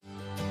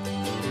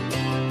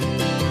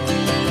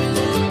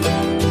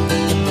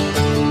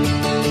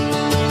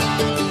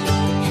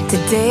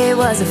day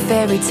was a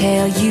fairy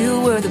tale.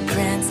 You were the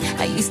prince.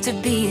 I used to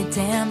be a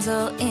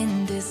damsel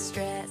in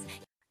distress.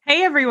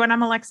 Hey everyone,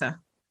 I'm Alexa.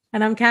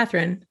 And I'm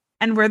Catherine.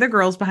 And we're the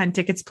girls behind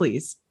Tickets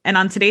Please. And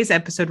on today's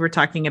episode, we're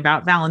talking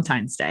about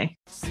Valentine's Day.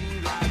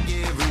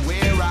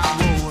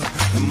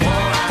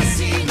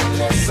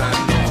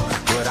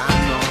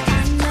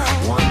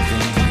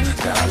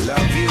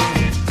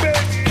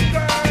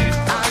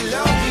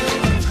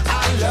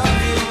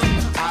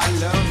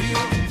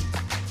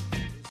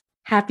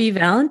 Happy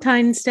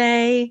Valentine's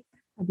Day.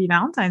 Happy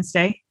Valentine's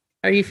Day.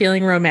 Are you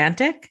feeling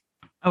romantic?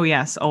 Oh,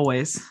 yes,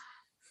 always.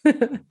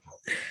 I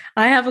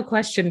have a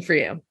question for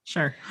you.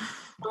 Sure.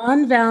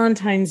 On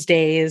Valentine's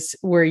days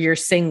where you're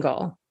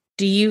single,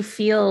 do you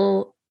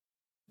feel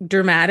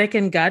dramatic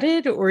and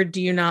gutted, or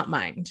do you not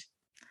mind?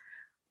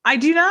 I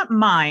do not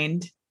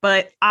mind,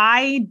 but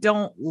I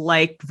don't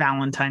like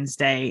Valentine's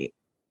Day,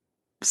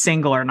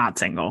 single or not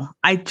single.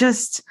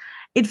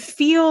 It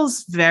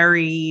feels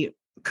very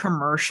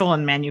commercial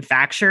and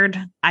manufactured.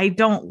 I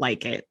don't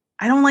like it.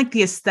 I don't like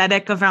the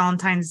aesthetic of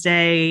Valentine's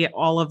Day.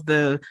 All of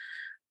the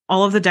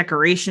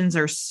decorations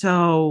are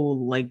so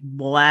like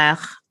blah.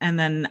 And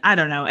then I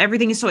don't know,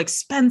 everything is so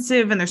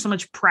expensive and there's so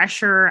much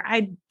pressure.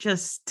 I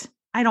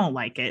don't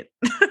like it.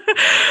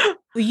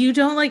 You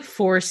don't like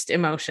forced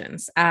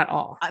emotions at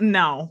all.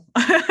 No.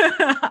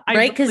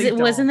 Right? Because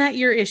wasn't that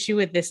your issue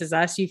with This Is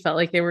Us? You felt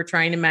like they were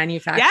trying to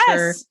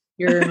manufacture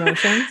your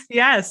emotions.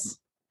 Yes.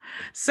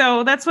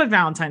 So that's what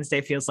Valentine's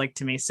Day feels like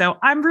to me. So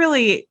I'm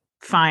really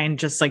fine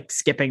just like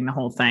skipping the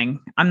whole thing.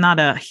 I'm not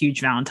a huge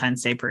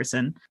Valentine's Day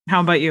person. How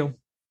about you?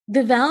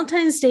 The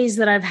Valentine's days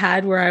that I've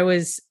had where I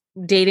was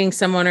dating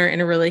someone or in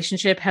a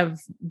relationship have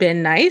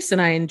been nice and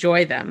I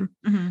enjoy them.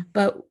 Mm-hmm.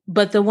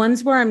 But the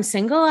ones where I'm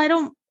single, I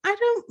don't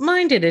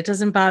mind it. It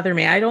doesn't bother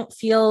me. I don't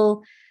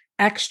feel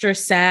extra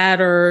sad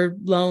or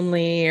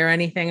lonely or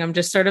anything. I'm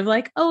just sort of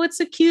like, oh, it's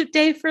a cute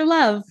day for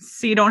love.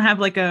 So you don't have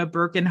like a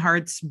broken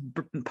hearts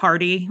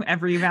party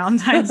every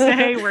Valentine's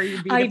Day where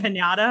you beat a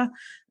piñata?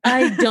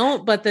 I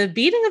don't, but the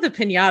beating of the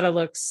piñata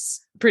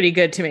looks pretty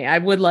good to me. I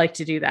would like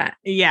to do that.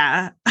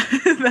 Yeah,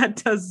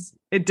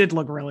 it did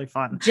look really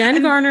fun.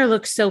 Jen Garner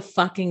looks so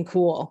fucking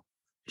cool.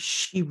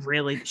 She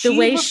way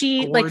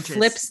she gorgeous. Like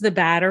flips the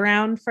bat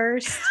around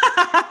first.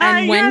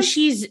 And when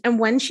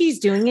she's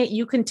doing it,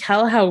 you can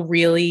tell how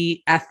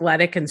really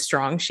athletic and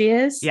strong she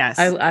is. Yes.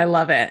 I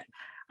love it.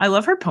 I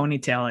love her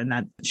ponytail in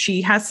that.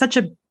 She has such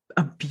a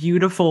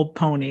beautiful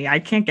pony. I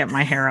can't get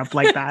my hair up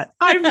like that.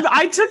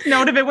 I took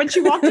note of it when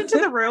she walked into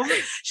the room.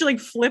 She like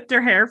flipped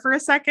her hair for a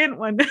second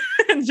when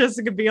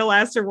Jessica Biel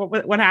asked her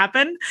what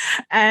happened.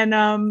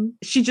 And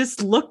she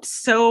just looked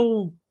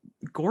so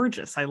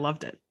gorgeous. I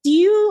loved it. Do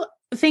you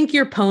think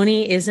your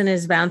pony isn't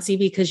as bouncy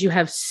because you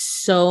have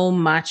so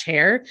much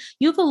hair?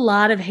 You have a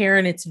lot of hair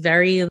and it's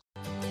very...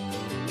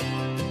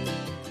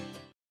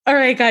 All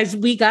right, guys,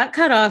 we got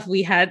cut off.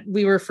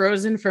 We were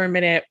frozen for a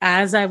minute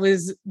as I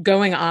was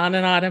going on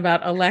and on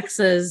about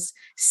Alexa's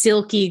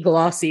silky,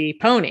 glossy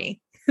pony.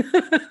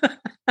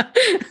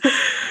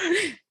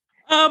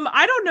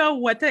 I don't know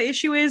what the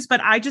issue is,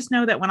 but I just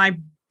know that when I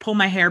pull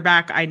my hair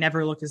back, I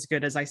never look as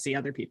good as I see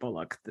other people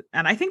look.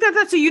 And I think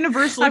that's a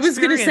universal experience. I was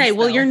going to say,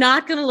 well, you're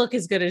not going to look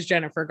as good as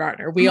Jennifer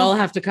Garner. We all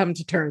have to come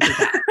to terms with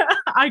that.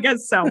 I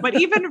guess so. But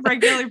even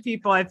regular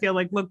people, I feel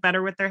like look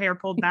better with their hair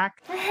pulled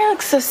back. Her hair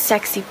looks so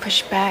sexy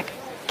pushed back.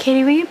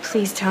 Katie, will you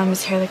please tell him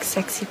his hair looks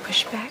sexy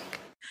pushed back?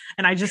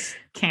 And I just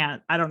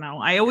can't. I don't know.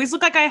 I always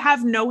look like I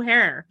have no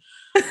hair.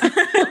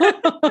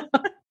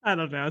 I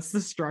don't know. It's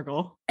the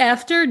struggle.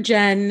 After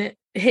Jen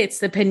hits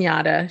the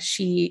piñata,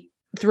 she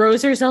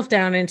throws herself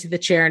down into the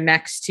chair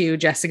next to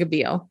Jessica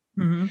Biel.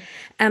 Mm-hmm.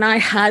 And I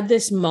had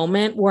this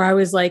moment where I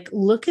was like,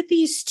 look at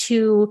these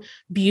two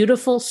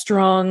beautiful,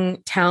 strong,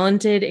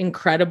 talented,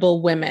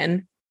 incredible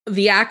women,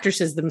 the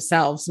actresses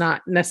themselves,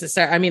 not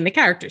necessarily, I mean, the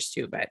characters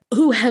too, but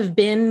who have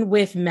been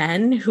with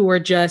men who are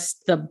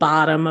just the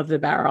bottom of the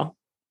barrel.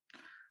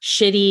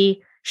 Shitty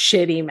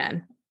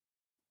men.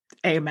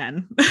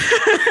 Amen.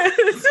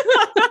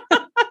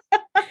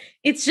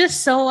 It's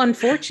just so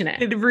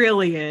unfortunate. It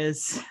really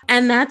is.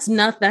 And that's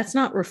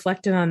not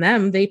reflected on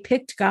them. They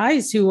picked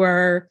guys who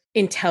are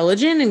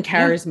intelligent and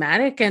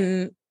charismatic,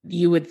 and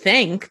you would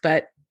think,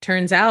 but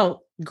turns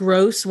out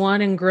gross one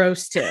and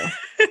gross two.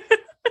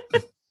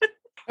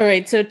 All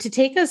right. So to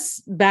take us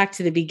back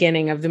to the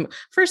beginning of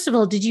first of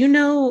all, did you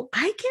know,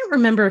 I can't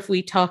remember if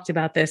we talked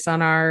about this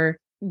on our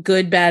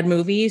Good Bad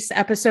Movies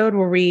episode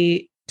where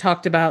we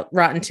talked about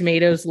Rotten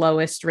Tomatoes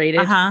lowest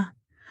rated. Uh-huh.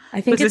 I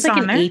think it's like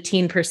an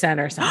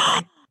 18% or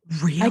something.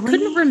 Really? I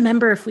couldn't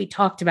remember if we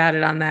talked about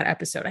it on that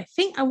episode. I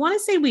want to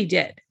say we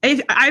did.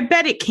 I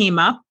bet it came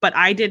up, but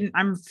I didn't.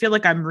 I feel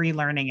like I'm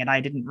relearning it. I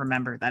didn't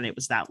remember that it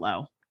was that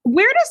low.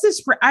 Where does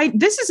this,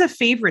 this is a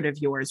favorite of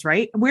yours,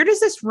 right? Where does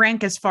this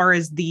rank as far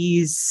as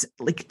these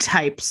like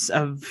types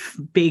of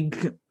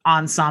big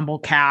ensemble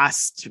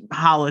cast,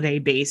 holiday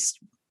based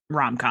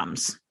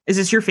rom-coms? Is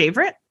this your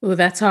favorite? Oh,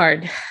 that's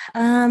hard.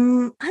 I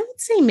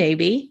would say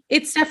maybe.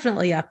 It's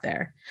definitely up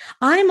there.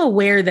 I'm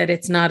aware that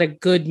it's not a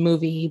good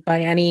movie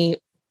by any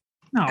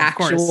No, of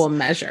actual course.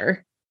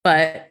 measure,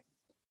 but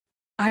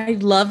I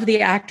love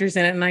the actors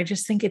in it, and I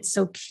just think it's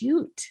so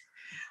cute.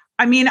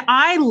 I mean,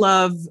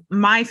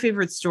 my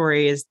favorite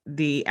story is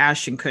the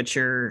Ashton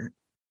Kutcher,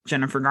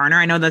 Jennifer Garner.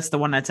 I know that's the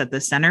one that's at the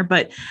center,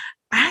 but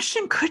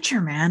Ashton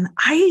Kutcher, man,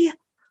 I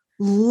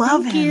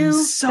love him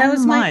so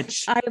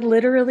much. I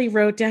literally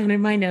wrote down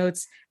in my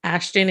notes,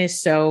 Ashton is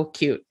so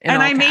cute.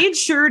 And I made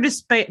sure to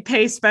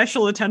pay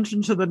special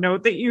attention to the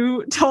note that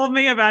you told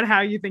me about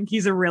how you think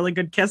he's a really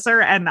good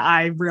kisser. And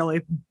I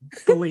really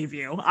believe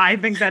you. I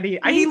think that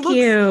he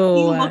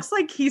looks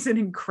like he's an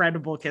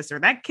incredible kisser.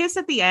 That kiss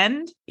at the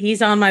end.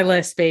 He's on my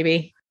list,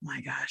 baby.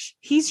 My gosh.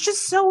 He's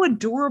just so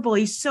adorable.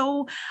 He's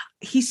so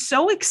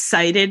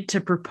excited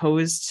to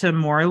propose to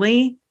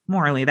Morley.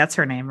 Morley, that's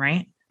her name,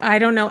 right? I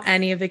don't know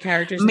any of the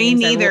characters. Me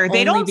neither.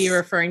 They don't be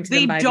referring to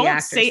them by the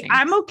actors' names.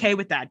 I'm okay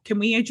with that. Can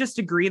we just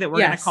agree that we're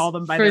going to call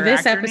them by their actor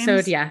names? For this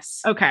episode,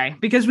 yes. Okay,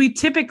 because we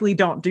typically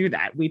don't do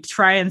that. We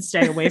try and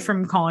stay away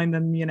from calling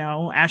them,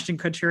 Ashton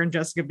Kutcher and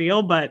Jessica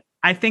Biel. But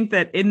I think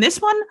that in this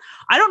one,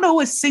 I don't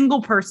know a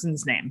single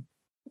person's name.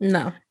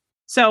 No.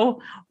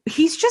 So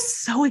he's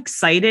just so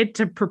excited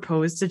to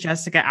propose to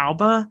Jessica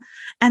Alba.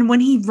 And when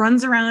he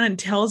runs around and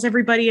tells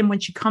everybody, and when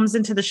she comes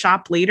into the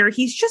shop later,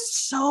 he's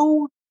just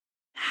so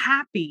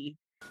happy.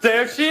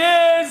 There she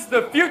is,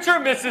 the future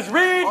Mrs.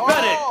 Reed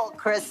Bennett. Oh,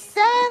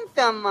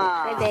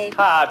 chrysanthema. Hey, babe.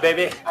 Hi,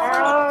 baby.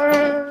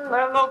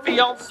 Hello,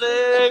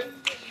 fiance.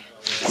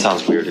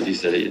 Sounds weird if you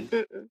said it.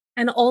 Mm-mm.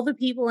 And all the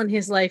people in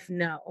his life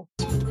know.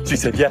 She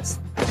said yes.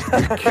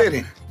 You're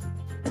kidding.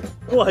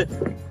 What?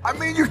 I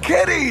mean, you're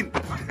kidding.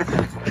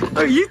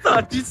 Oh, you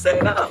thought you'd say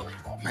no.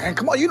 Man,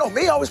 come on. You know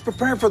me, always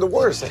preparing for the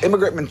worst.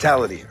 Immigrant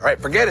mentality. All right,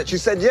 forget it. She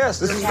said yes.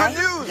 This is good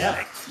news.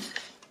 Yeah.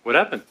 What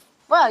happened?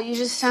 Well, you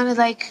just sounded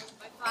like...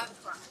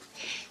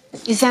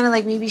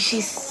 maybe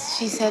she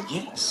said...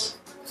 Yes.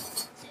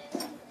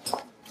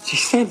 She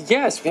said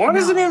yes. Why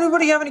doesn't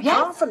everybody have any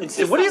confidence?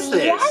 What is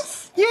this?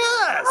 Yes?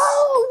 Yes.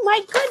 Oh,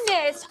 my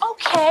goodness.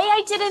 Okay,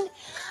 I didn't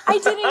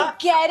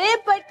get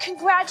it, but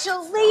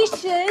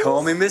congratulations.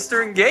 Call me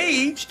Mr.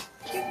 Engaged.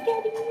 You're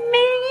getting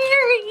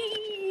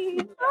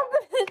married.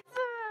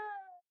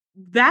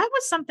 That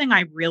was something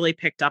I really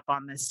picked up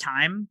on this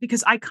time,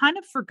 because I kind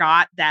of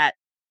forgot that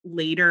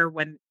later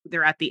when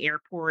they're at the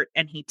airport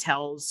and he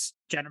tells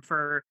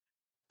Jennifer,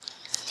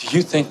 do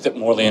you think that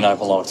Morley and I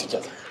belong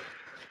together?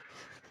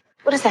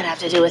 What does that have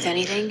to do with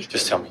anything?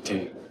 Just tell me, do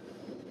you?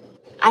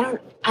 I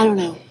don't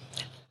know.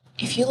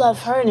 If you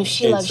love her and if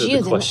she loves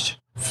you, then question.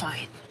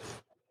 Fine.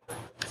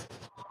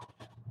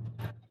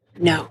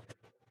 No.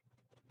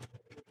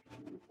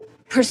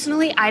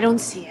 Personally, I don't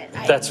see it.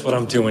 That's what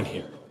I'm doing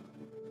here.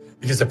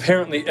 Because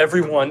apparently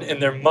everyone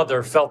and their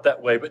mother felt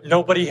that way, but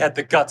nobody had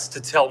the guts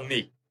to tell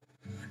me.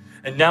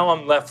 And now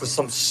I'm left with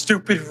some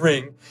stupid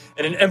ring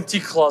and an empty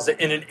closet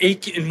and an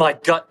ache in my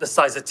gut the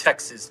size of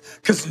Texas,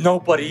 because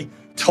nobody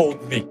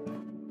told me.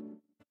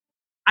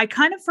 I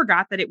kind of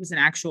forgot that it was an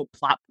actual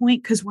plot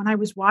point, because when I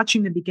was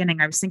watching the beginning,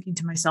 I was thinking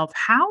to myself,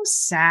 how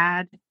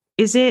sad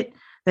is it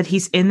that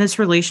he's in this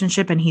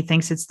relationship and he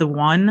thinks it's the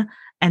one,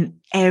 and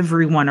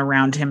everyone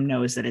around him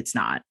knows that it's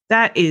not?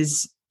 That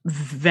is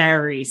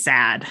very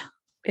sad.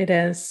 It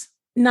is.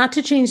 Not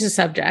to change the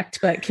subject,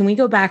 but can we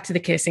go back to the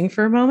kissing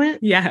for a moment?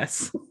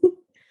 Yes,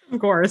 of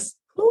course.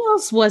 Who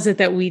else was it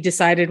that we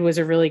decided was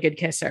a really good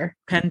kisser?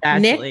 Penn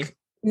Badgley.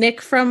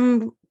 Nick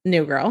from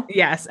New Girl.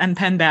 Yes, and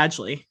Penn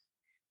Badgley.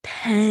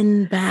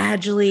 Penn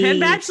Badgley. Penn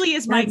Badgley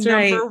is my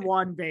number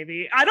one,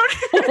 baby. I don't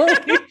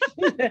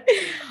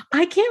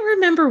I can't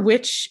remember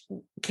which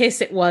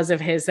kiss it was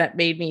of his that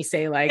made me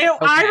say like, okay.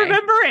 I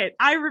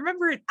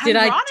remember it. Did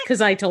I?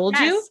 Because I told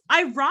you?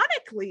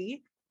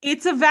 Ironically,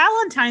 it's a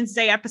Valentine's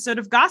Day episode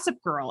of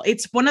Gossip Girl.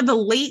 It's one of the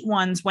late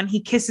ones when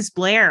he kisses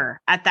Blair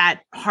at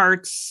that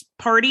Hearts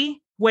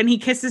party. When he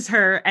kisses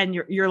her and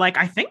you're like,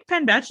 I think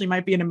Penn Badgley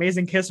might be an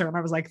amazing kisser. And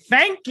I was like,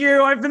 thank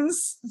you. I've been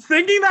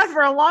thinking that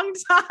for a long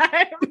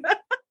time.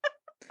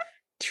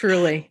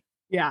 Truly.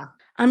 Yeah.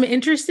 I'm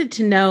interested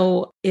to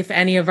know if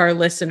any of our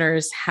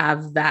listeners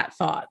have that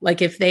thought.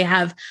 Like if they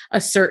have a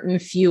certain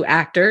few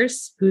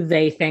actors who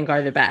they think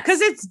are the best.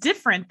 Because it's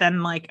different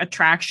than like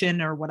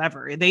Attraction or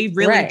whatever. They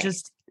really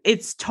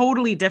it's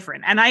totally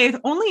different. And I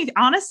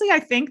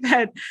think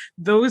that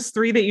those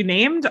three that you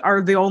named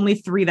are the only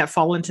three that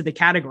fall into the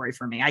category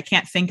for me. I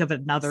can't think of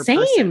another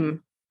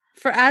person.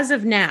 For as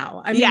of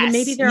now. I mean,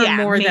 maybe there are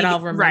more that I'll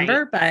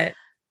remember,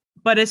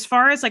 but as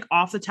far as like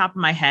off the top of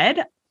my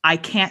head, I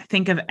can't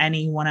think of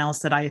anyone else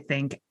that I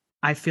think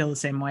I feel the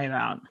same way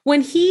about.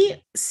 When he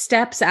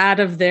steps out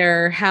of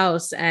their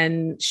house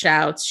and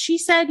shouts, she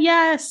said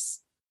yes.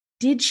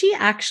 Did she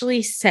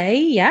actually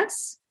say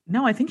yes?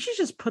 No, I think she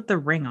just put the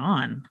ring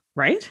on,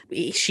 right?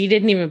 She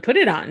didn't even put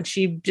it on.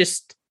 She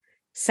just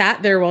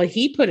sat there while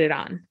he put it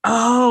on.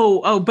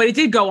 Oh, but it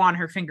did go on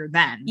her finger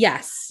then.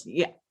 Yes.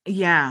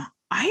 Yeah.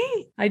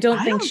 I don't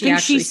think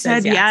she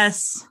said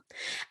yes.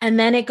 And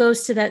then it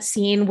goes to that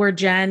scene where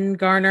Jen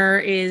Garner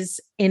is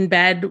in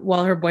bed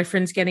while her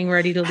boyfriend's getting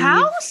ready to leave.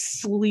 How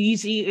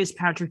sleazy is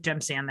Patrick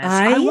Dempsey on this?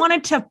 I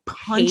wanted to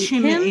punch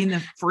him in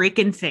the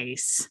freaking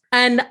face.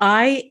 And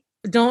I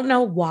don't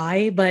know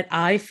why, but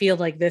I feel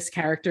like this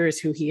character is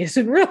who he is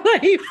in real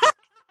life.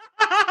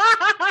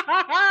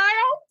 I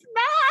hope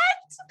not.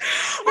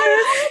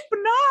 I hope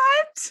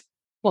not.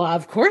 Well,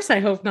 of course, I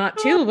hope not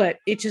too, but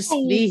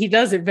he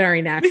does it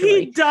very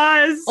naturally. He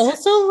does.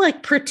 Also,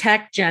 like,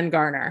 protect Jen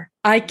Garner.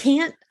 I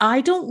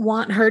don't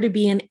want her to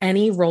be in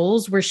any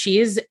roles where she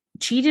is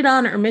cheated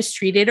on or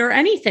mistreated or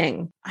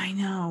anything. I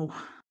know.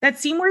 That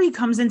scene where he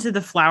comes into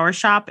the flower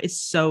shop is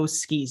so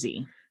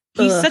skeezy.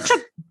 He's such a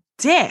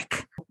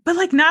dick. But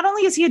like, not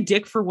only is he a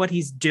dick for what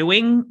he's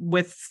doing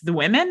with the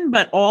women,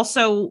 but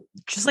also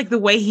just like the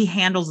way he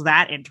handles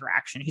that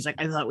interaction. He's like,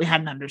 I thought we had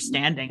an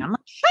understanding. I'm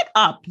like, shut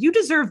up. You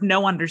deserve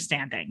no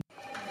understanding.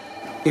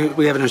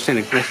 We have an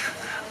understanding, right?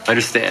 I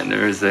understand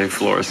there is a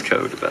florist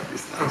code about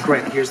these things. Oh,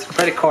 great. Here's the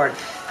credit card,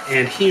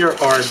 and here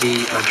are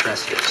the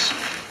addresses.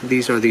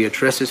 These are the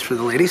addresses for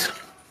the ladies.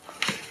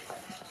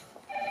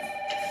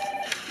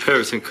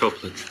 Paris and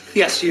Copeland.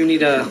 Yes, you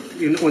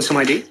want some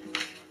ID?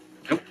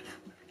 Nope.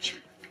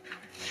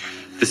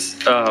 This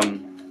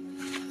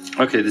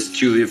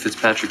Julia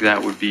Fitzpatrick,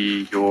 that would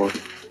be your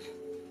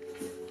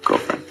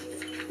girlfriend.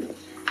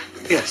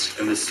 Yes.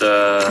 And this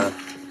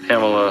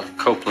Pamela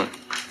Copeland,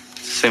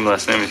 it's the same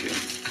last name as you.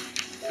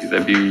 Would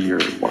that be your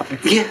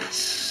wife?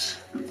 Yes.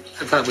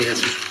 I thought we had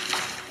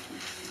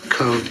some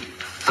code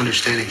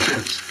understanding.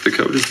 The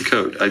code is the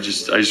code. I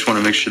just want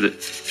to make sure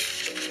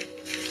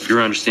that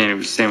your understanding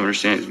was the same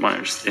understanding as my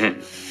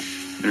understanding.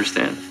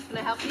 Understand? Can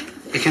I help you?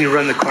 Hey, can you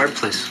run the card,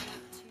 please?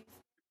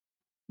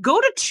 Go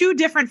to 2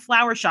 different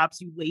flower shops,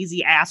 you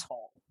lazy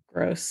asshole.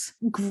 Gross.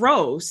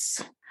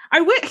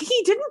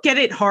 He didn't get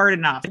it hard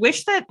enough. I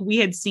wish that we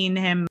had seen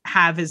him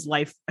have his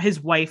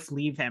wife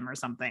leave him or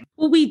something.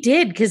 Well, we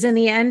did, because in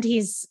the end,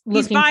 he's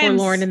looking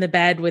forlorn in the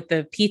bed with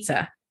the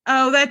pizza.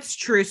 Oh, that's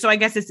true. So I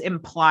guess it's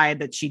implied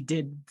that she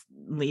did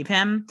leave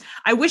him.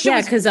 I wish.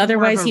 Yeah, because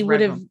otherwise they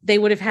would have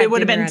had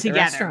been together,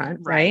 restaurant,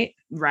 right?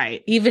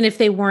 Right. Even if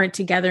they weren't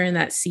together in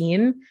that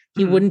scene,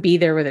 he wouldn't be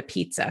there with a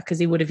pizza because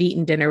he would have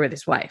eaten dinner with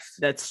his wife.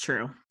 That's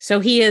true. So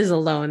he is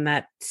alone,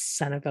 that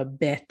son of a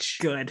bitch.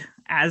 Good,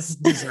 as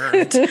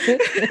deserved.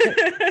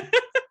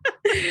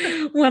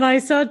 When I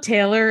saw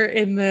Taylor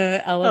in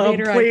the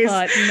elevator, I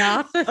thought,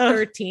 not the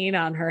 13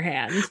 on her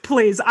hand.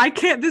 Please, I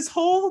can't. This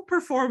whole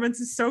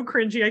performance is so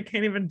cringy. I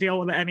can't even deal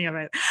with any of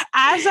it.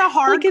 As a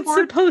hardcore, like it's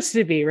supposed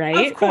to be,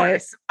 right?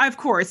 Of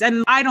course.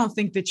 And I don't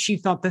think that she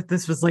thought that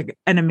this was like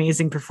an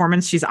amazing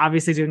performance. She's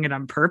obviously doing it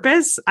on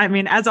purpose. I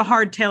mean, as a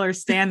hard Taylor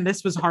stan,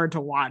 this was hard to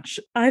watch.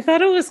 I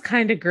thought it was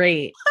kind of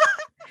great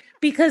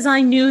because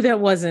I knew that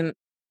wasn't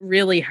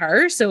really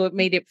her, so it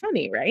made it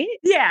funny, right?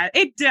 Yeah,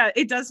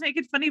 it does make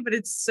it funny, but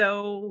it's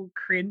so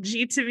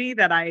cringy to me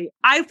that I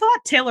thought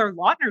Taylor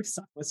Lautner's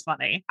stuff was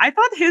funny. I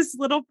thought his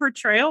little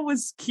portrayal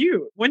was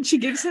cute when she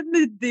gives him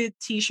the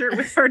t-shirt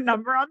with her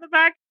number on the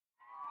back.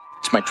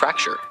 It's my track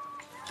shirt.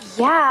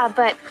 Yeah,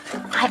 but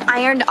I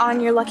ironed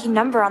on your lucky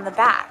number on the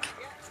back.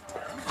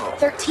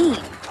 13.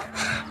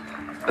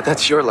 But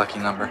that's your lucky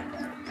number.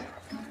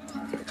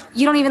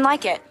 You don't even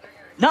like it.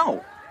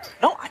 No,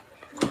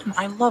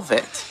 I love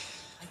it.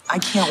 I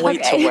can't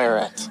wait to wear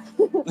it.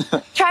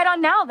 Try it on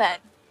now, then.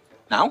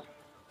 Now?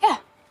 Yeah.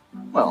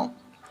 Well,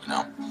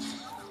 a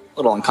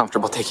little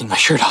uncomfortable taking my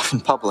shirt off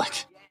in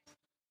public.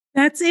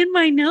 That's in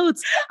my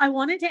notes. I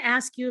wanted to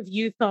ask you if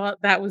you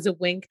thought that was a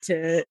wink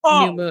to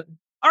New Moon.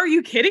 Are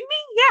you kidding me?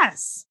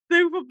 Yes.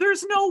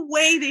 There's no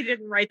way they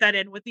didn't write that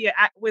in with the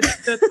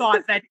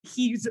thought that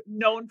he's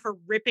known for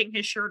ripping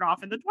his shirt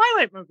off in the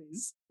Twilight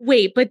movies.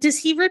 Wait, but does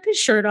he rip his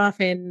shirt off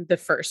in the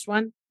first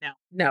one?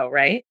 No,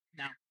 right?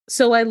 No.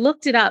 So I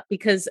looked it up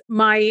because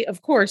my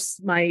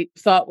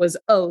thought was,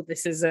 oh,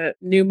 this is a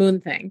New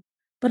Moon thing.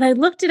 But I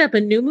looked it up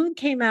and New Moon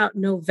came out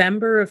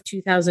November of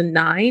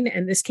 2009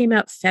 and this came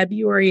out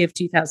February of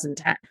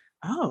 2010.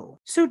 Oh,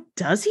 so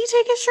does he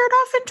take his shirt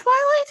off in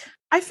Twilight?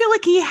 I feel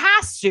like he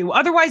has to.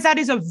 Otherwise, that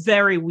is a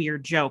very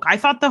weird joke. I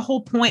thought the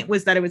whole point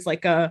was that it was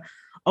like a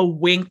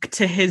wink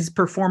to his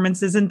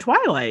performances in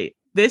Twilight.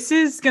 I'm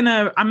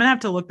gonna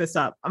have to look this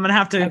up. I'm gonna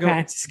have to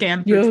go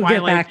scan through Twilight.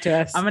 Get back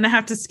to us. I'm gonna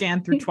have to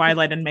scan through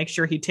Twilight and make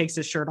sure he takes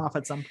his shirt off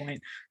at some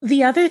point.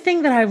 The other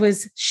thing that I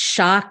was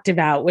shocked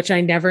about, which I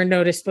never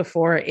noticed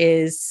before,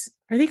 is,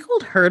 are they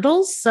called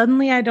hurdles?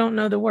 Suddenly I don't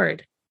know the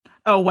word.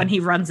 Oh, when he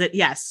runs it.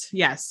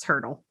 Yes,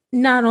 hurdle.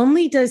 Not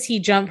only does he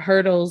jump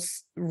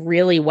hurdles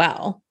really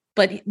well,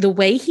 but the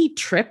way he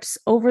trips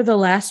over the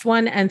last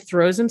one and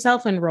throws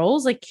himself and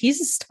rolls, like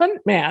he's a stunt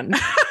man.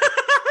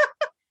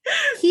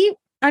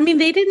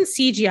 They didn't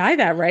CGI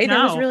that, right? No,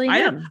 that was really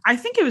him. I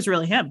think it was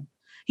really him.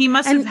 He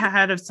must have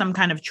had some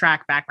kind of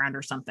track background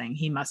or something.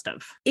 He must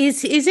have.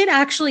 Is it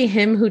actually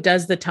him who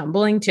does the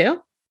tumbling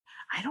too?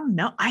 I don't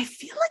know. I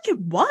feel like it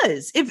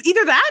was. If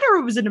either that or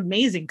it was an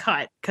amazing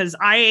cut, because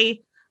I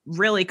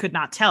really could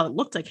not tell. It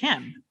looked like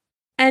him.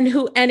 And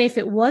if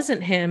it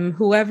wasn't him,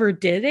 whoever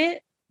did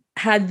it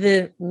had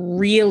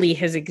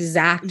his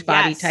exact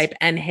body type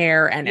and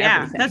hair and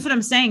everything. That's what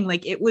I'm saying.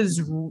 Like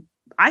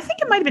I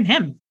think it might have been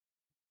him.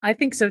 I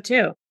think so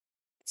too.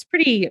 It's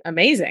pretty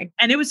amazing.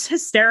 And it was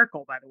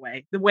hysterical, by the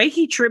way. The way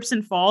he trips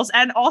and falls,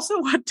 and also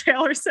what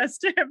Taylor says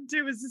to him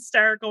too is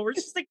hysterical. We're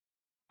just like,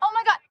 oh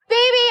my God,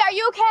 baby, are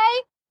you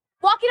okay?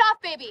 Walk it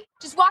off, baby.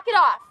 Just walk it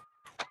off.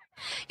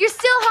 You're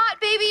still hot,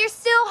 baby. You're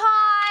still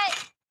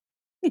hot.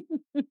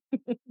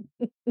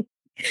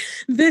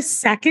 The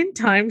second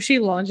time she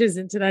launches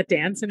into that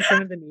dance in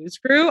front of the news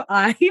crew,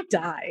 I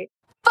die.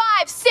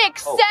 5,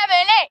 6, 7,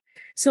 8.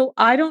 So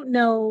I don't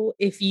know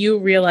if you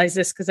realize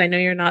this, because I know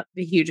you're not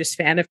the hugest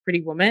fan of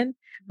Pretty Woman,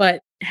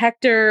 but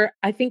Hector,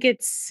 I think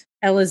it's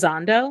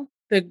Elizondo,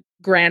 the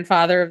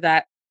grandfather of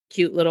that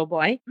cute little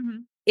boy,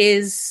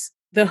 is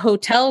the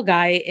hotel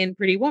guy in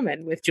Pretty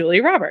Woman with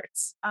Julia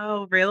Roberts.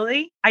 Oh,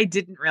 really? I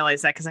didn't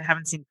realize that because I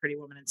haven't seen Pretty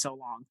Woman in so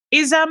long.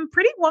 Is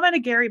Pretty Woman a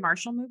Gary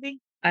Marshall movie?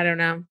 I don't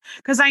know.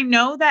 Because I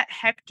know that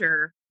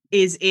Hector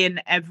is in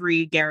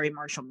every Gary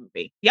Marshall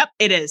movie. Yep,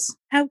 it is.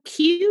 How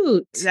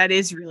cute. That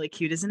is really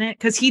cute, isn't it?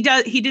 Because he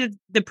did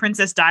the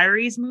Princess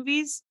Diaries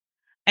movies,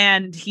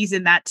 and he's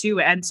in that too,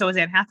 and so is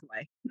Anne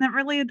Hathaway. Isn't that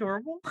really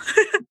adorable?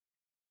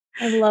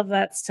 I love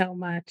that so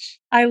much.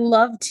 I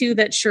love too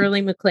that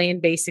Shirley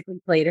MacLaine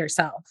basically played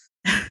herself.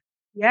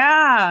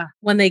 Yeah.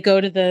 When they go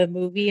to the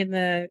movie in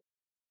the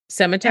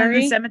cemetery.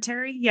 In the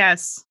cemetery,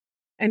 yes.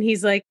 And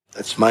he's like,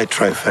 That's my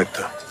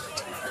trifecta.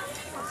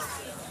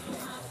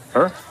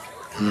 Her?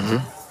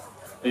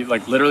 Mm-hmm.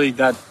 Like literally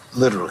that?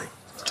 Literally.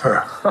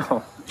 Her.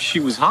 Oh, she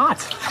was hot.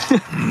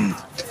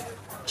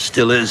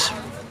 Still is.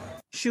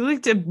 She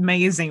looked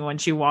amazing when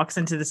she walks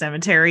into the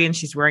cemetery and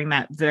she's wearing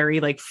that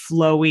very like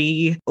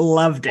flowy,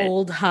 loved it.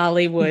 Old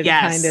Hollywood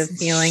kind of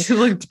feeling. She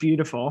looked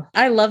beautiful.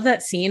 I love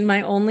that scene.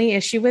 My only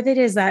issue with it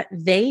is that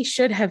they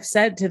should have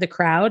said to the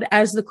crowd,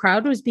 as the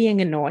crowd was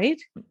being annoyed,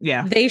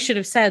 they should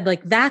have said,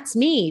 like, that's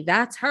me,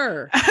 that's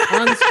her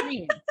on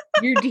screen.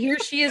 Here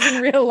she is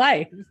in real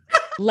life.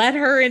 Let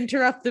her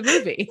interrupt the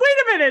movie.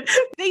 Wait a minute.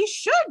 They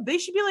should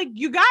be like,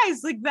 you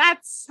guys, like,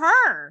 that's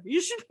her.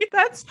 You should be,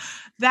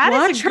 that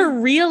Watch her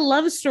real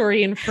love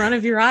story in front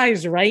of your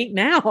eyes right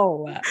now.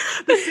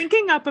 The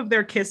syncing up of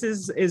their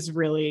kisses is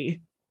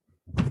really,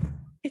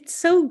 it's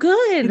so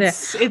good.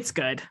 It's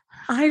good.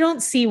 I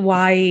don't see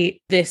why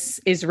this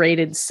is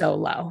rated so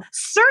low.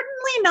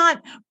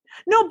 Certainly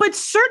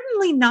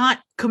not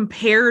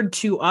compared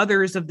to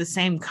others of the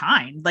same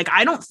kind. Like,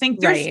 I don't think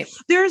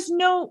there's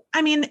no,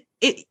 I mean,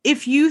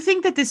 if you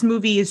think that this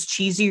movie is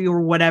cheesy or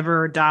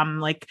whatever,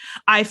 dumb, like,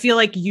 I feel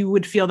like you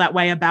would feel that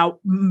way about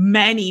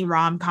many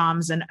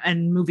rom-coms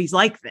and movies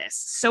like this.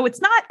 So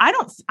it's not,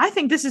 I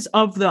think this is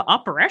of the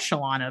upper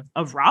echelon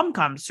of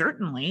rom-coms,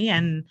 certainly.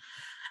 And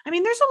I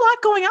mean, there's a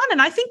lot going on.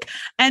 And I think,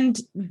 and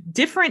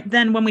different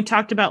than when we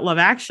talked about Love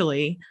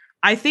Actually,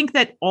 I think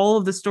that all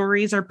of the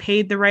stories are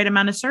paid the right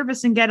amount of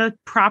service and get a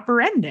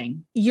proper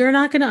ending. You're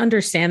not going to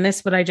understand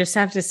this, but I just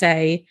have to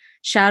say,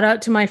 shout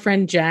out to my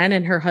friend Jen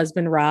and her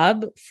husband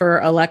Rob for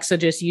Alexa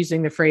just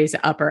using the phrase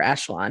upper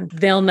echelon.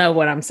 They'll know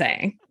what I'm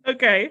saying.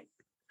 Okay.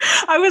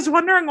 I was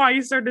wondering why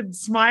you started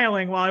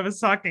smiling while I was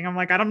talking. I'm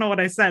like, I don't know what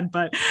I said,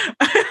 but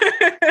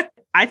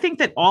I think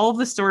that all of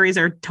the stories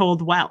are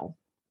told well.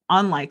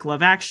 Unlike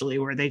Love Actually,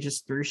 where they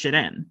just threw shit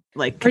in.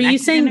 Like, are you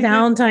saying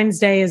Valentine's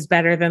Day is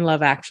better than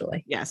Love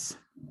Actually? Yes.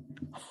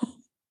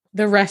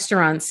 The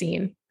restaurant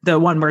scene. The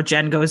one where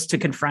Jen goes to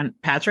confront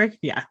Patrick?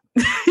 Yeah.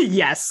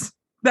 Yes.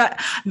 The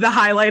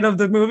highlight of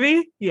the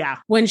movie? Yeah.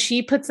 When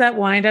she puts that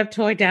wind-up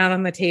toy down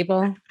on the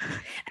table,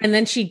 and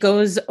then she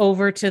goes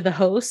over to the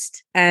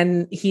host,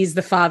 and he's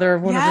the father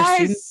of one of her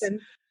students.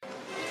 And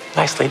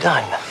nicely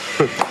done.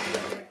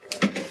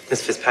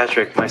 Miss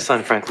Fitzpatrick, my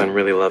son Franklin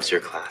really loves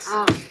your class.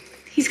 Oh.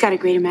 He's got a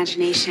great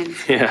imagination.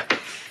 Yeah.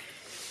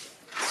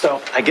 So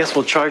I guess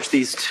we'll charge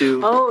these to...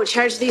 Oh,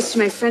 charge these to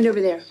my friend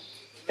over there.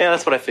 Yeah,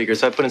 that's what I figured.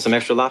 So I put in some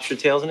extra lobster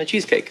tails and a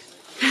cheesecake.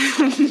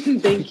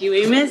 Thank you,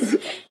 Amos.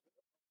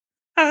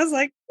 I was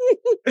like...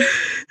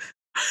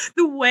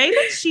 The way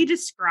that she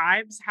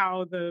describes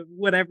how the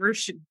whatever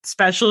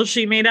special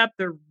she made up,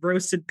 the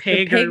roasted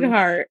pig, the pig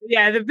heart.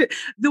 Yeah,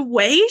 the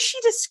way she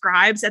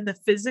describes and the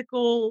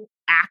physical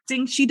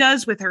acting she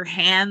does with her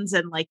hands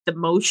and like the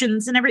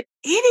motions and everything,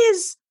 it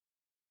is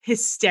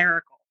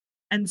hysterical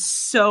and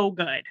so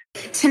good.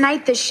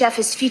 Tonight, the chef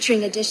is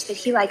featuring a dish that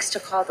he likes to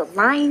call the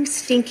lying,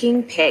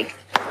 stinking pig.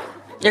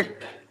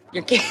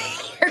 You're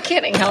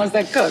kidding. How is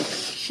that cooked?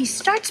 He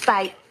starts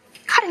by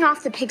cutting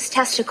off the pig's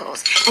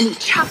testicles, and he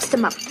chops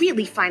them up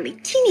really finely,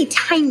 teeny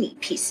tiny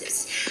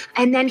pieces.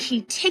 And then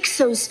he takes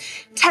those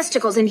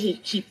testicles and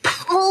he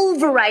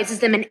pulverizes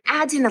them and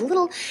adds in a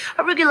little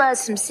arugula,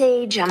 some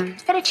sage,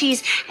 feta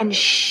cheese, and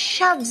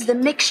shoves the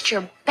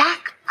mixture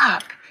back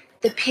up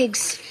the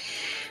pig's,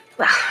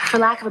 well, for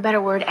lack of a better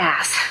word,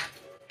 ass.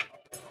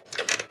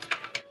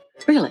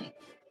 Really?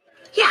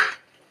 Yeah.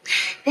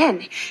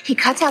 Then he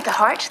cuts out the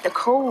heart, the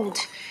cold,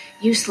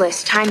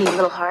 useless, tiny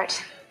little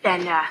heart,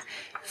 then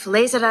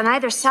fillets it on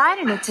either side,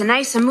 and it's a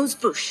nice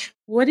amuse-bouche.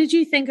 What did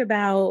you think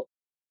about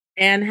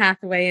Anne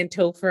Hathaway and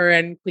Topher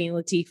and Queen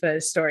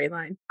Latifah's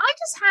storyline? I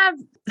just have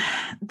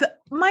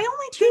my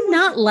only Do you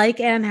not like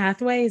Anne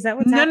Hathaway? Is that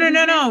what's happening?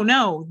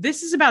 No.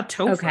 This is about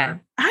Topher. Okay.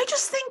 I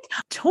just think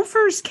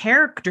Topher's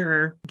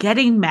character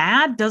getting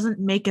mad doesn't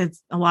make a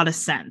lot of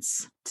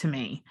sense to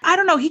me. I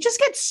don't know. He just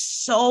gets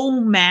so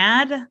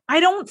mad. I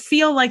don't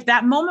feel like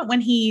that moment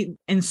when he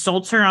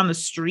insults her on the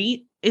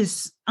street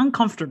is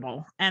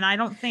uncomfortable. And I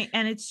don't think,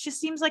 and it just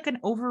seems like an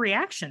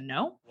overreaction,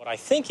 no? What I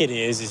think it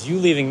is you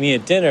leaving me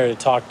at dinner to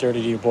talk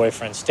dirty to your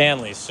boyfriend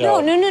Stanley.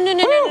 So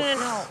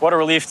No. what a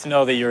relief to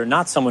know that you're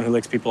not someone who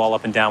licks people all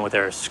up and down with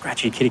their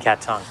scratchy kitty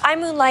cat tongue. I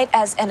moonlight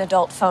as an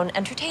adult phone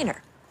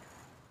entertainer.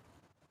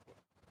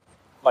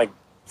 Like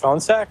phone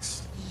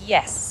sex?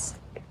 Yes.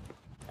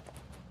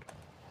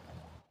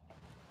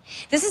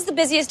 This is the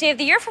busiest day of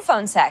the year for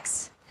phone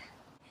sex.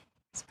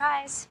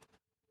 Surprise.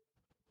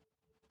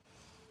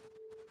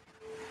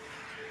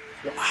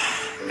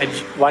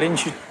 Why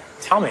didn't you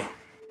tell me?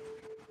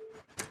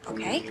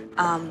 Okay.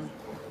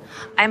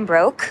 I'm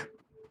broke.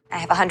 I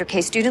have a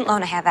 100K student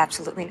loan. I have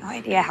absolutely no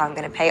idea how I'm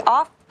going to pay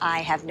off. I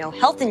have no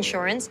health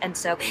insurance. And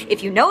so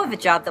if you know of a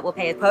job that will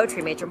pay a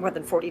poetry major more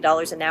than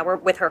 $40 an hour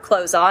with her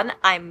clothes on,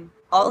 I'm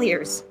all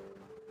ears.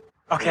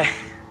 Okay.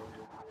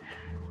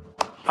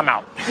 I'm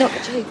out. No,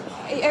 Jay,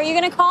 are you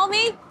going to call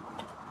me?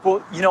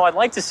 Well, I'd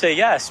like to say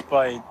yes,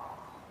 but I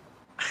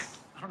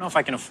don't know if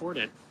I can afford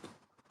it.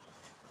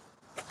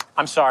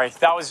 I'm sorry.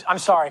 I'm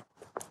sorry.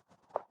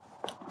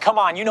 Come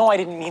on, I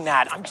didn't mean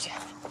that.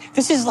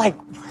 This is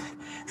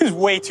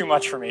way too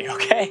much for me,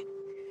 okay?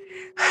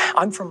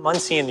 I'm from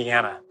Muncie,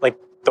 Indiana.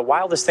 The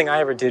wildest thing I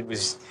ever did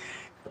was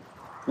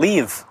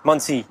leave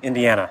Muncie,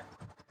 Indiana.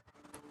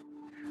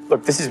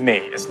 Look, this is me.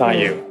 It's not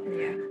you.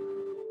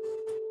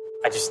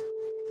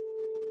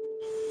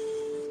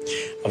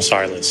 I'm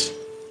sorry, Liz.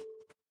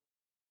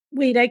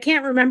 Wait, I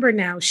can't remember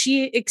now.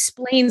 She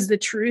explains the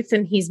truth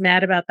and he's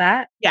mad about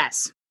that?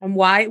 Yes. And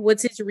why?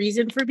 What's his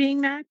reason for being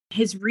mad?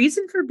 His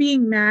reason for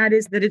being mad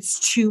is that it's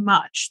too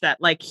much. That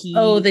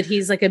that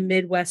he's like a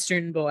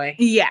Midwestern boy.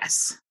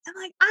 Yes. And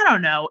I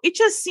don't know. It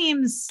just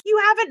seems you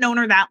haven't known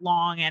her that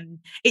long. And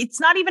it's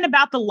not even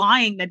about the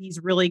lying that he's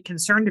really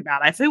concerned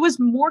about. If it was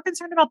more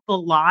concerned about the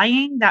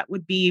lying, that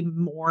would be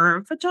more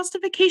of a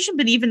justification.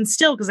 But even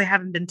still, because they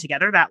haven't been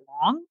together that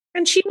long.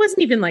 And she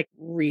wasn't even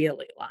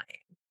really lying.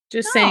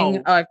 Just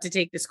saying, I have to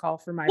take this call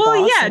for my boss.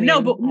 Well, yeah,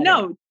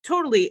 no,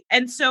 totally.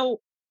 And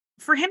so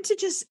for him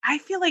to I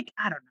feel like,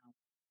 I don't know,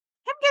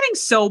 him getting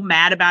so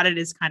mad about it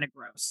is kind of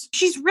gross.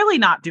 She's really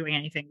not doing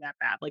anything that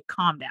bad.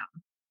 Calm down.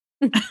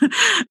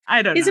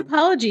 I don't know. His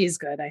apology is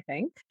good, I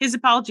think. His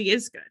apology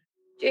is good.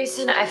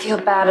 Jason, I feel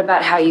bad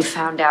about how you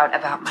found out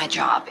about my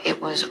job.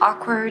 It was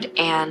awkward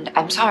and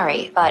I'm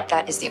sorry, but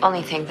that is the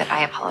only thing that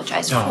I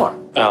apologize for.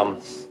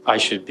 I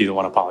should be the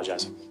one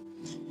apologizing.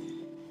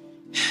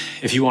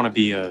 If you want to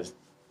be a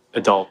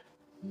adult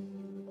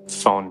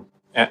phone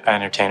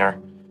entertainer,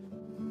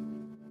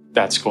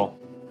 that's cool.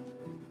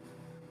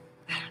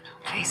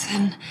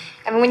 Jason,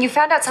 when you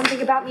found out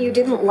something about me you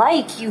didn't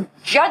like, you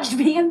judged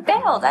me and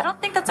bailed. I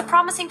don't think that's a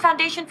promising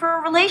foundation for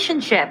a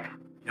relationship.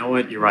 You know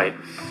what? You're right.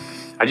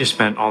 I just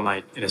spent all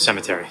night in a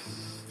cemetery.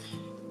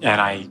 And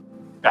I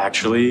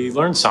actually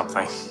learned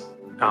something.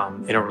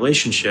 In a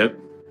relationship,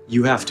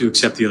 you have to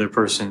accept the other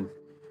person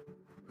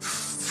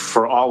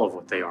for all of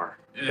what they are,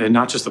 and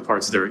not just the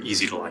parts that are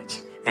easy to like.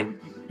 And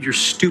you're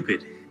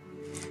stupid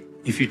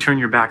if you turn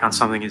your back on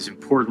something as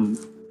important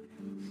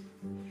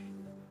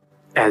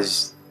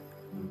as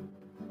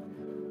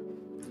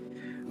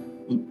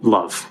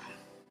love.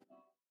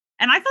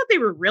 And I thought they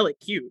were really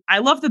cute. I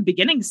love the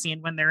beginning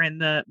scene when they're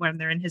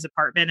in his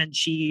apartment and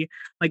she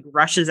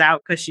rushes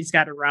out because she's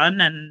got to run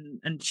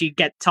and she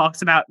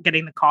talks about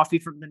getting the coffee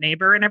from the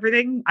neighbor and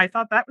everything. I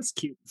thought that was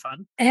cute and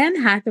fun.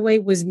 Anne Hathaway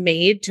was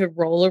made to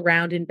roll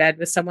around in bed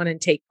with someone and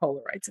take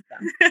Polaroids of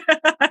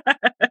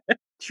them.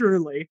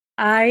 Truly.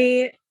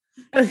 I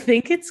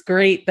think it's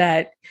great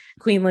that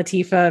Queen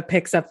Latifah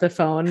picks up the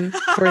phone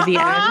for the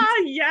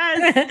end.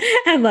 Yes.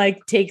 And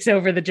takes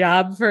over the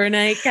job for a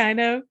night, kind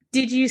of.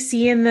 Did you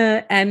see in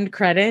the end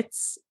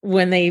credits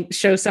when they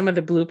show some of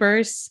the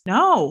bloopers?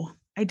 No,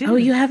 I didn't. Oh,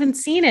 you haven't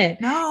seen it?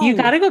 No. You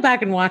got to go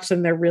back and watch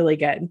them. They're really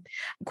good.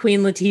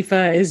 Queen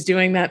Latifah is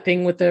doing that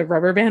thing with the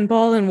rubber band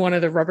ball and one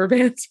of the rubber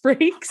bands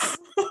breaks.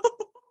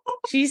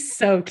 She's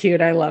so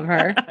cute. I love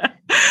her.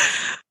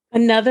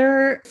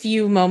 Another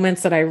few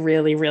moments that I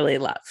really, really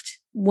loved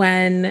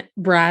when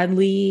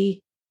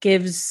Bradley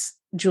gives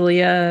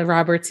Julia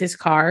Roberts his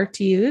car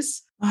to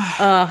use.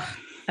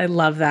 I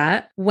love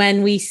that.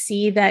 When we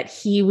see that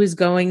he was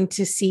going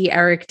to see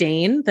Eric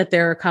Dane, that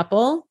they're a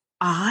couple.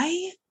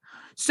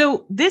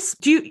 So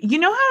you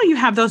know how you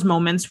have those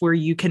moments where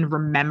you can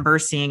remember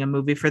seeing a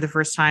movie for the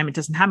first time? It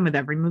doesn't happen with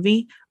every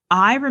movie.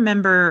 I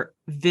remember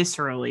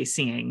viscerally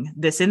seeing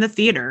this in the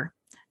theater.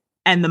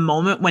 And the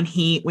moment when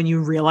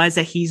you realize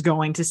that he's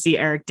going to see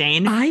Eric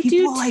Dane,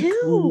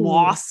 people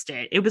lost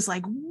it. It was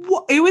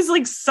it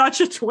was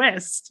such a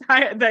twist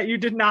that you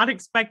did not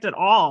expect at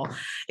all.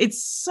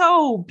 It's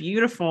so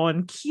beautiful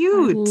and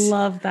cute. I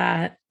love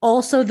that.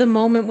 also the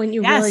moment when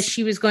you realized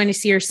she was going to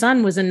see her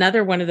son was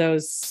another one of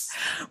those.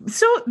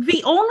 So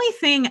the only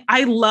thing,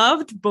 I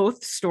loved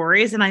both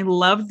stories and I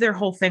loved their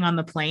whole thing on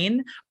the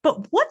plane.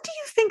 But what do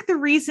you think the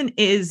reason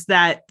is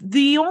that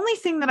the only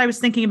thing that I was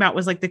thinking about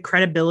was like the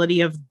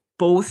credibility of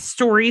both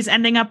stories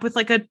ending up with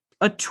like a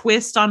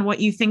twist on what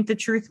you think the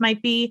truth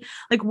might be?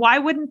 Like, why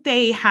wouldn't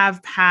they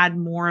have had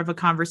more of a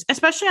conversation,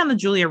 especially on the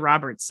Julia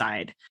Roberts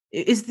side?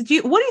 What do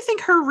you think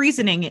her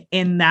reasoning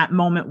in that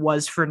moment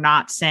was for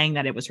not saying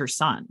that it was her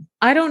son?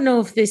 I don't know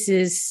if this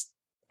is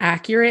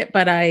accurate,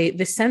 but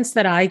the sense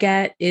that I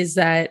get is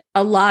that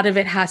a lot of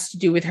it has to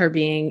do with her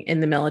being in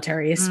the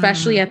military,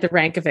 especially at the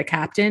rank of a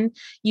captain.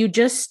 You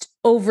just,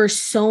 over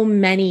so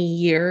many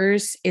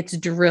years, it's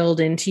drilled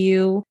into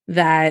you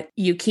that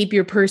you keep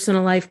your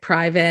personal life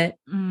private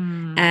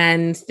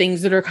and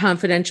things that are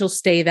confidential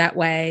stay that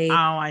way. Oh,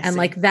 I and see.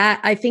 like that,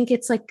 I think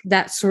it's like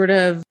that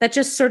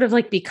just sort of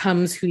like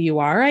becomes who you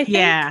are, I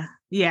think.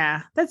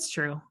 Yeah, that's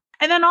true.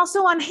 And then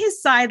also on his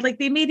side, like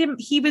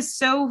he was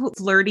so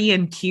flirty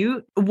and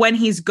cute when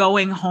he's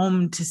going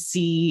home to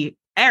see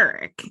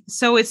Eric.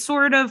 So it's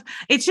sort of,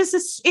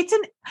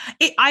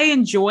 I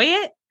enjoy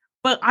it,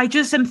 but I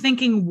just am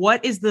thinking,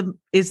 what is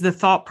the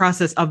thought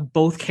process of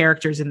both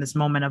characters in this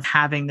moment of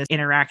having this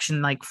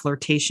interaction, like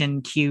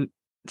flirtation, cute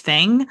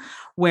thing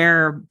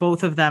where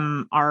both of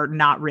them are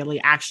not really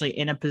actually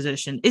in a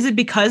position? Is it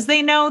because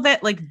they know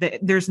that like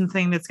there's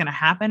something that's going to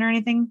happen or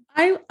anything?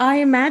 I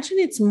imagine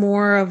it's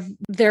more of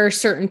there are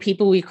certain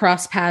people we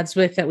cross paths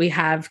with that we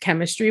have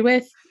chemistry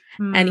with.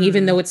 And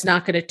even though it's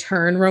not going to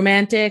turn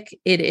romantic,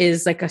 it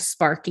is like a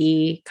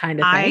sparky kind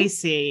of thing. I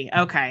see.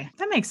 Okay.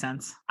 That makes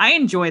sense. I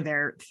enjoy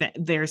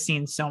their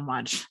scenes so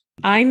much.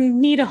 I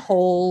need a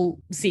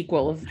whole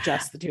sequel of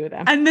just the two of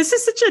them. And this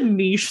is such a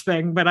niche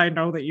thing, but I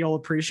know that you'll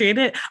appreciate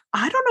it.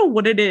 I don't know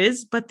what it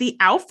is, but the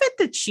outfit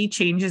that she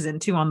changes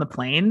into on the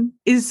plane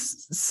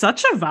is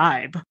such a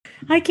vibe.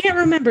 I can't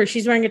remember.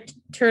 She's wearing a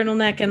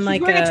turtleneck and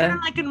like a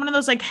turtleneck and one of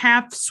those like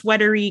half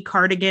sweatery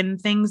cardigan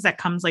things that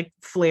comes like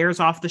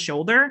flares off the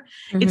shoulder.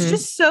 Mm-hmm. It's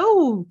just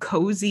so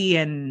cozy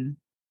and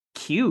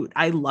cute.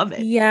 I love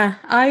it. Yeah,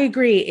 I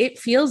agree. It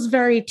feels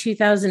very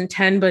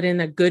 2010, but in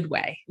a good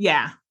way.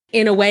 Yeah.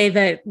 In a way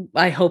that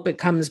I hope it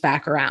comes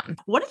back around.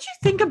 What did you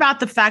think about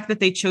the fact that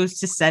they chose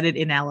to set it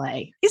in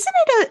LA? Isn't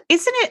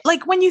it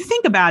like, when you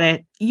think about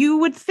it, you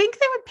would think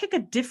they would pick a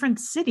different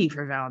city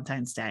for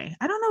Valentine's Day.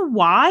 I don't know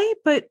why,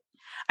 but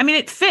I mean,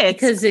 it fits.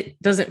 Because it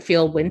doesn't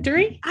feel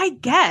wintry? I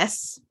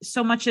guess,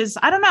 so much as,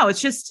 I don't know. It's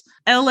just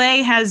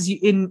LA has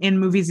in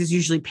movies is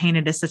usually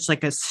painted as such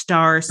like a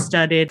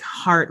star-studded,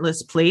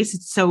 heartless place.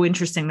 It's so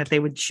interesting that they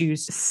would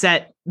choose to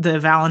set the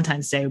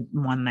Valentine's Day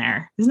one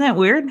there. Isn't that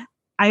weird?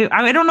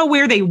 I don't know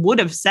where they would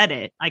have set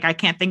it. Like, I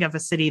can't think of a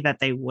city that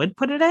they would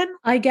put it in.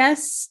 I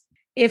guess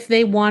if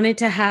they wanted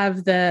to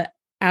have the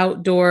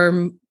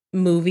outdoor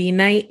movie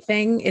night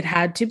thing, it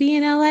had to be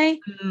in LA.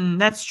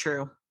 That's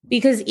true.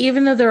 Because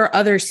even though there are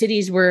other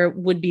cities where it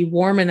would be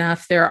warm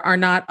enough, there are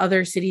not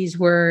other cities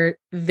where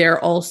there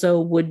also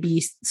would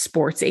be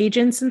sports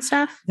agents and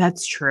stuff.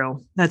 That's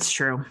true.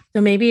 So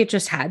maybe it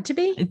just had to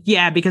be?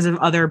 Yeah, because of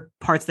other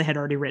parts they had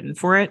already written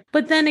for it.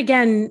 But then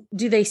again,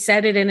 do they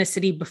set it in a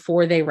city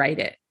before they write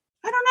it?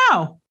 I don't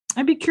know.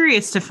 I'd be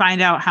curious to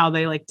find out how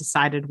they like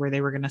decided where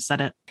they were going to set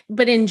it.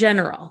 But in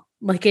general,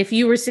 like if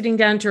you were sitting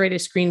down to write a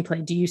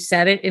screenplay, do you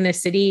set it in a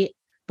city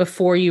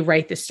before you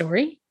write the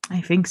story? I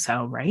think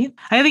so, right?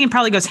 I think it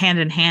probably goes hand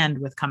in hand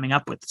with coming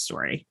up with the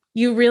story.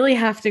 You really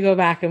have to go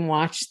back and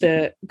watch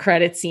the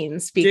credit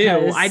scenes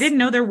because I didn't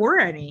know there were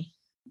any.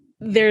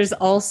 There's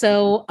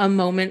also a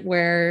moment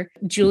where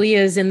Julia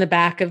is in the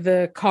back of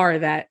the car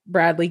that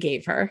Bradley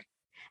gave her.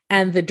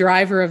 And the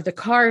driver of the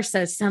car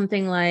says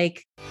something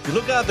like, "If you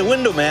look out the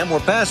window, ma'am, we're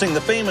passing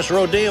the famous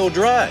Rodeo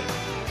Drive.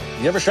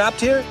 You ever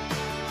shopped here?"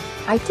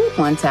 I did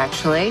once,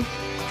 actually.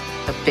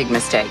 A big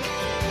mistake.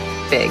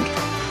 Big.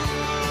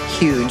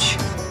 Huge.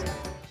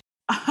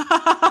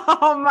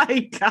 Oh my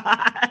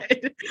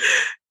God.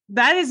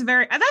 That should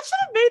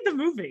have made the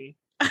movie.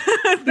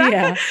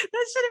 That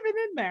should have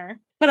been in there.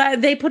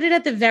 But they put it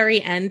at the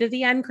very end of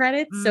the end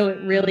credits. So it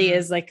really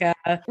is like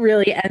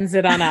really ends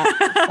it on a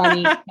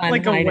funny, fun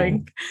like a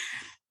wink.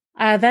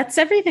 That's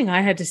everything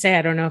I had to say.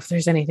 I don't know if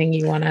there's anything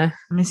you want to.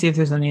 Let me see if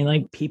there's any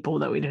like people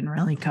that we didn't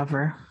really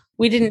cover.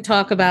 We didn't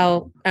talk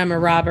about Emma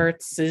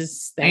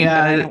Roberts' thing, but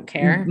I don't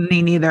care.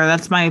 Me neither.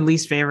 That's my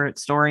least favorite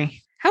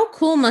story. How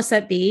cool must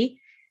that be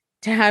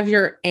to have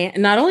your aunt,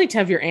 not only to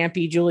have your aunt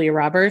be Julia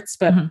Roberts,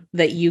 but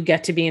that you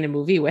get to be in a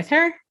movie with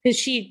her? Because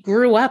she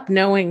grew up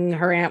knowing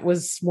her aunt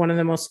was one of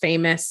the most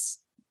famous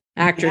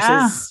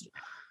actresses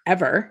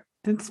ever.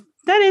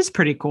 That is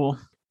pretty cool.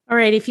 All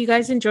right. If you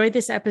guys enjoyed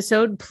this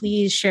episode,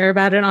 please share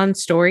about it on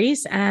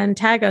stories and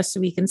tag us so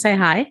we can say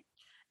hi.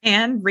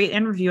 And rate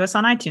and review us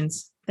on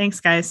iTunes.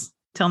 Thanks, guys.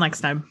 Till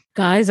next time.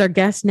 Guys, our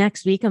guest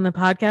next week on the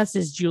podcast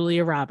is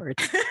Julia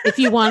Roberts. If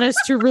you want us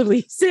to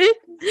release it,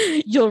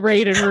 you'll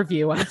rate and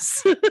review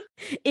us.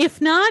 If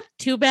not,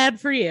 too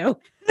bad for you.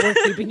 We're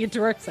keeping it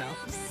to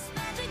ourselves.